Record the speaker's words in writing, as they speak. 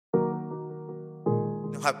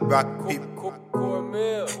I rock people.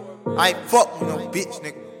 I ain't fuck with no bitch,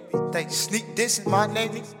 nigga. They sneak this in my name,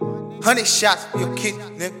 nigga. 100 shots for your kid,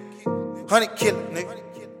 nigga. 100 killers, nigga.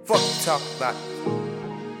 Fuck you talking about.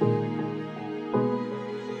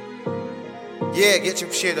 Yeah, get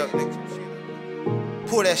your shit up, nigga.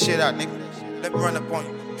 Pull that shit out, nigga. Let me run up on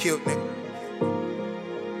you. Kill, nigga.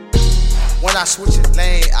 When I switch the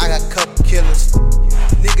lane, I got couple killers.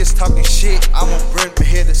 Niggas talking shit, I'm on brim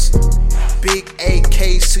hitters. Big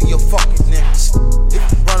AKs to your fucking niggas. If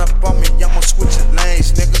you run up on me, I'ma switch the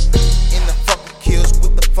lanes, nigga. In the fucking kills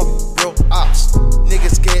with the fucking real ops.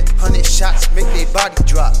 Niggas get 100 shots, make they body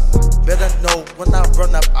drop. Better know when I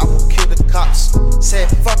run up, I'ma kill the cops. Said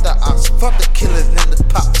fuck the ops, fuck the killers and the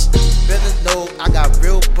pops. Better know I got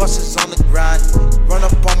real busters on the grind. Run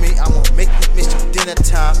up on me, I'ma make you miss your dinner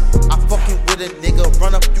time. I fucking with a nigga,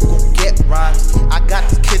 run up, you gon' get rhymes. I got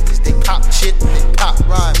the killers, they pop shit, they pop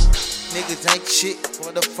rhymes. Niggas ain't shit,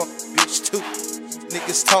 what the fuck, bitch, too.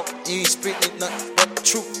 Niggas talk, you ain't spitting nothing but the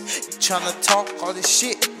truth. You tryna talk all this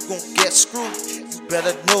shit, you gon' get screwed. You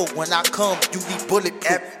better know when I come, you need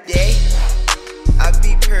bulletproof. Every day, I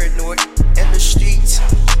be paranoid in the streets.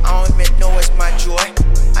 I don't even know it's my joy.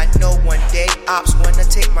 I know one day ops wanna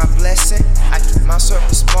take my blessing. I keep my circle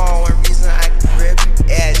small, one reason I can rip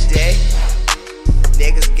every day.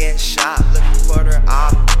 Niggas getting shot, looking for their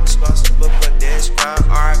op. Responsible for this crime.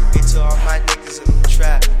 RIP to all my niggas in the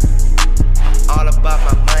trap. All about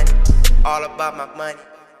my money, all about my money.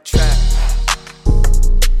 Trap.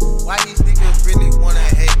 Why these niggas really wanna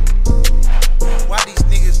hate? Why these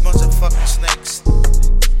niggas bunch of fucking snakes?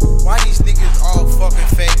 Why these niggas all fucking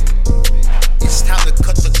fake? It's time to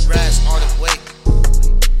cut the grass all the way.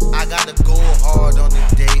 I gotta go hard on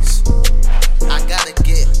the days. I gotta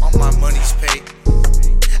get all my money's paid.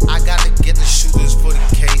 I gotta get the shooters for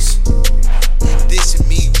the case. This and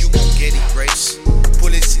me, you gon' get erased.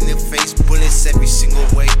 Bullets in the face, bullets every single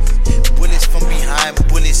way. Bullets from behind,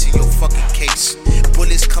 bullets in your fucking case.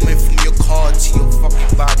 Bullets coming from your car to your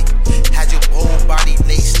fucking body. Had your whole body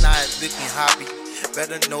laced, not looking hobby.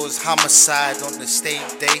 Better know it's homicide on the same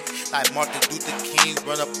day. Like Martin Luther King,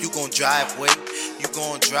 run up, you gon' drive away. You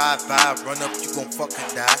gon' drive by, run up, you gon'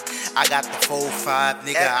 fucking die. I got the 4-5,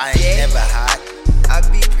 nigga, I ain't never hide. I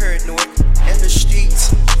be paranoid in the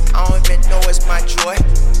streets. I don't even know it's my joy.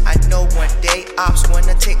 I know one day ops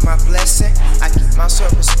wanna take my blessing. I keep my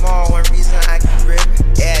circle small, one reason I can rip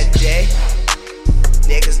every day.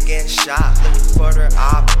 Niggas getting shot, looking for their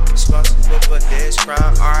op. Responsible for this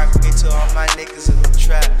crime. RIP to all my niggas in the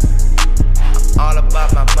trap. All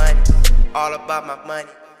about my money, all about my money.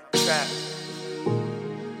 Trap.